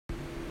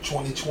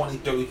2020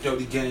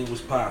 30-30 game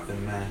was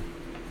popping, man.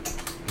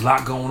 A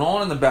lot going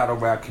on in the battle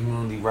rap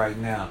community right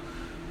now.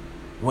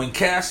 When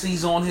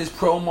Cassidy's on his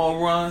promo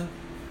run,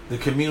 the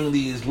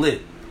community is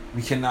lit.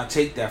 We cannot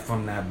take that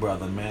from that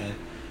brother, man.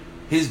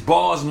 His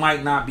bars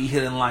might not be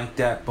hitting like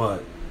that,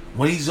 but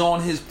when he's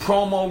on his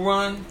promo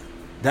run,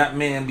 that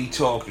man be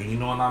talking. You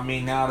know what I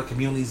mean? Now the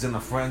community's in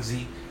a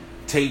frenzy.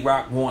 Tay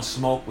Rock wants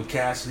smoke with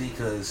Cassidy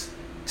because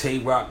Tay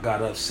Rock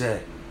got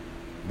upset.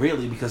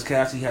 Really, because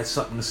Cassidy had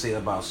something to say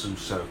about Tsu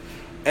Surf.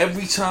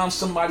 Every time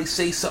somebody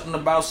say something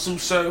about Tsu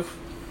Surf,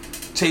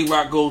 Tay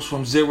Rock goes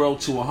from 0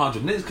 to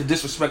 100. Niggas could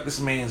disrespect this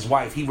man's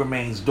wife. He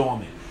remains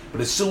dormant. But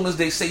as soon as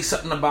they say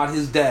something about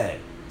his dad,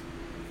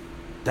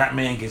 that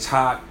man gets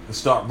hot and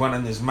start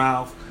running his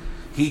mouth.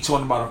 He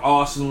talking about if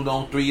Arsenal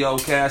don't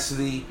 3-0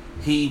 Cassidy,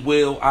 he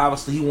will.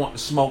 Obviously, he want to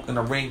smoke in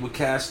the ring with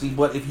Cassidy.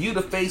 But if you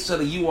the face of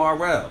the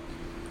URL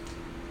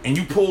and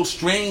you pull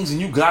strings and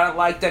you got it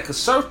like that, because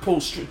Surf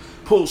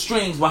pull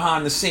strings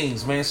behind the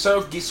scenes, man.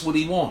 Surf gets what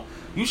he want.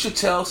 You should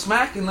tell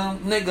Smacking them,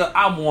 nigga,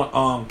 I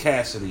want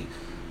Cassidy.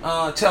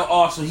 Tell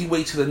Arsenal he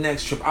wait till the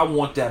next trip. I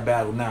want that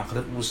battle now. Because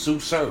if it was Tsu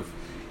Surf,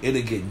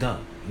 it'll get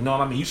done. You know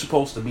what I mean? You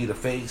supposed to be the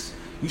face.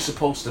 You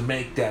supposed to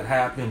make that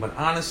happen. But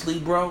honestly,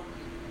 bro,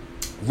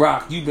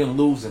 Rock, you've been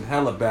losing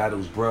hella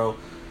battles, bro.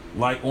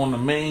 Like on the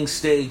main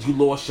stage, you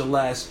lost your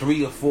last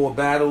 3 or 4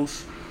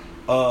 battles.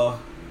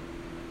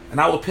 And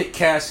I would pick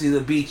Cassidy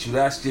to beat you.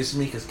 That's just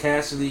me. Because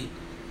Cassidy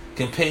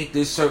can paint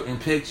this certain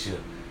picture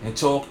and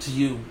talk to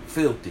you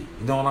filthy.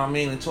 You know what I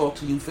mean? And talk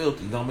to you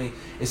filthy. You know what I mean?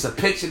 It's a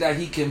picture that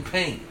he can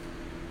paint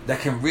that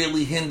can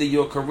really hinder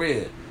your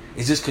career.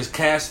 It's just because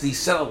Cassidy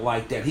set up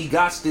like that. He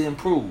got to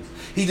improve.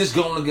 He just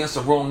going against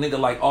a wrong nigga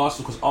like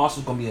Arsenal because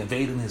Arsenal's going to be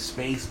invading his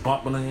space,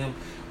 bumping him,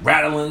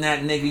 rattling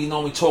that nigga. You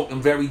know me,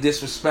 talking very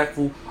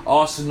disrespectful.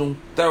 Arsenal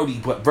 30.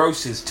 But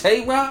versus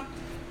Tay Rock,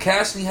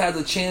 Cassidy has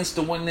a chance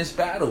to win this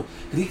battle.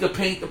 He could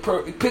paint the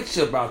perfect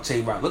picture about Tay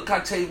Rock. Look how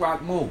Tay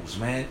Rock moves,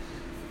 man.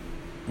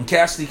 And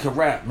Cassidy can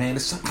rap, man.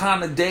 It's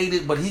kind of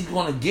dated, but he's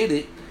going to get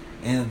it.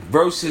 And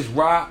versus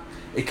Rock,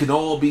 it can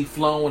all be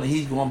flowing, and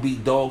he's going to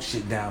beat dog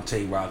shit down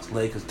Tay Rock's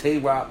leg. Because Tay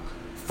Rock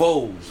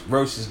foes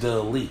versus the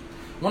elite.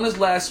 When is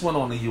last one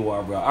on the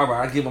URL?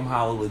 Alright, I give him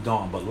Hollow to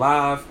Dawn. But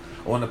live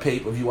on the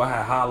pay-per-view, I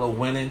had Hollow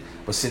winning.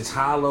 But since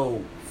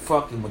Hollow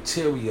fucking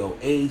material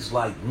aged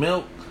like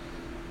milk,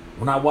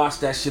 when I watch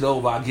that shit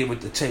over, I give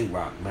it to Tay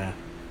Rock, man.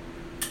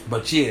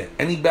 But yeah,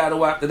 any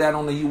battle after that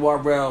on the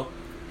URL,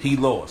 he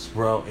lost,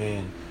 bro.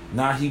 And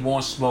now he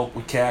wants smoke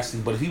with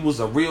Cassidy. But if he was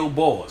a real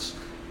boss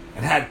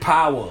and had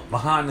power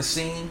behind the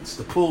scenes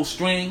to pull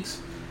strings,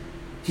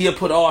 he'll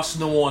put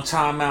Arsenal on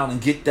timeout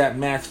and get that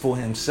match for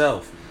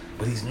himself.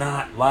 But he's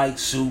not like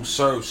Tsu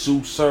Surf.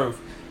 Tsu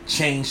Surf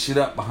changed shit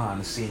up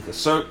behind the scenes. Because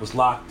Surf was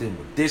locked in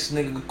with this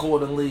nigga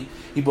accordingly.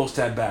 He supposed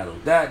to have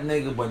battled that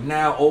nigga. But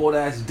now all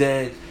that's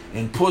dead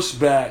and pushed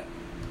back.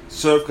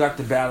 Surf got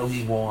the battle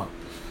he want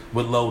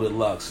with Loaded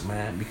Lux,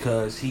 man.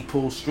 Because he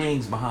pulled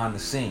strings behind the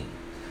scene.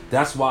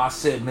 That's why I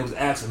said when they was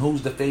asking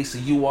who's the face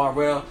of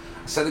URL,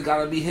 I said it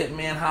gotta be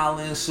Hitman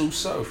Holla and Tsu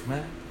Surf,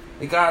 man.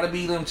 It gotta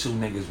be them two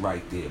niggas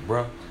right there,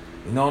 bro.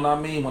 You know what I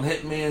mean? When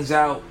Hitman's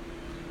out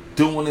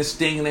doing this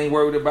thing and ain't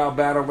worried about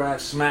battle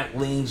rap, Smack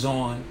leans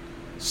on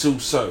Tsu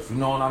Surf. You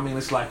know what I mean?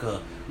 It's like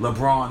a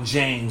LeBron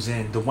James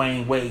and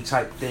Dwayne Wade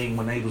type thing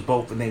when they was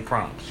both in their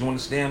primes. You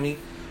understand me?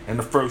 In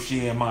the first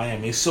year in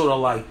Miami. It's sort of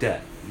like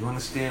that. You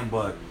understand?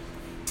 But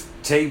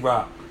Tay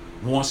Rock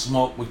wants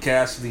smoke with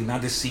Cassidy, and I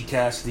just see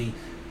Cassidy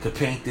could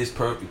paint this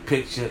perfect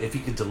picture if he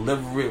could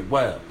deliver it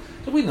well.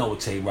 So we know what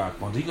Tay Rock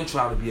wants. He gonna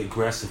try to be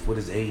aggressive with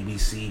his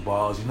ABC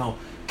bars. You know,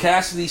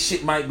 Cassidy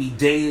shit might be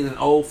dated and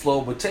old flow,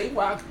 but Tay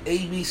Rock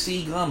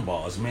ABC gun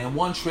bars, man.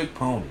 One trick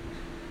pony.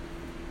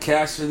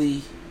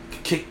 Cassidy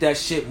could kick that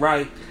shit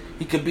right.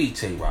 He could beat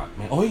Tay Rock,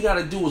 man. All you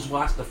gotta do is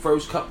watch the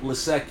first couple of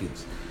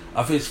seconds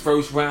of his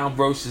first round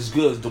versus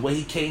Goods. The way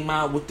he came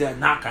out with that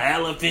knock an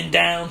elephant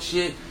down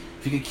shit.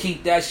 If you can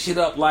keep that shit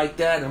up like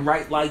that and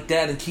write like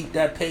that and keep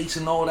that pace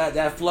and all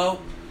that flow,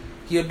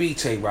 he'll beat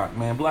Tay Rock,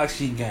 man. Black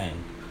Sheep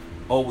Gang.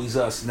 Always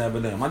us, never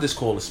them. I just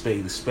call a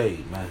spade,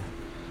 man.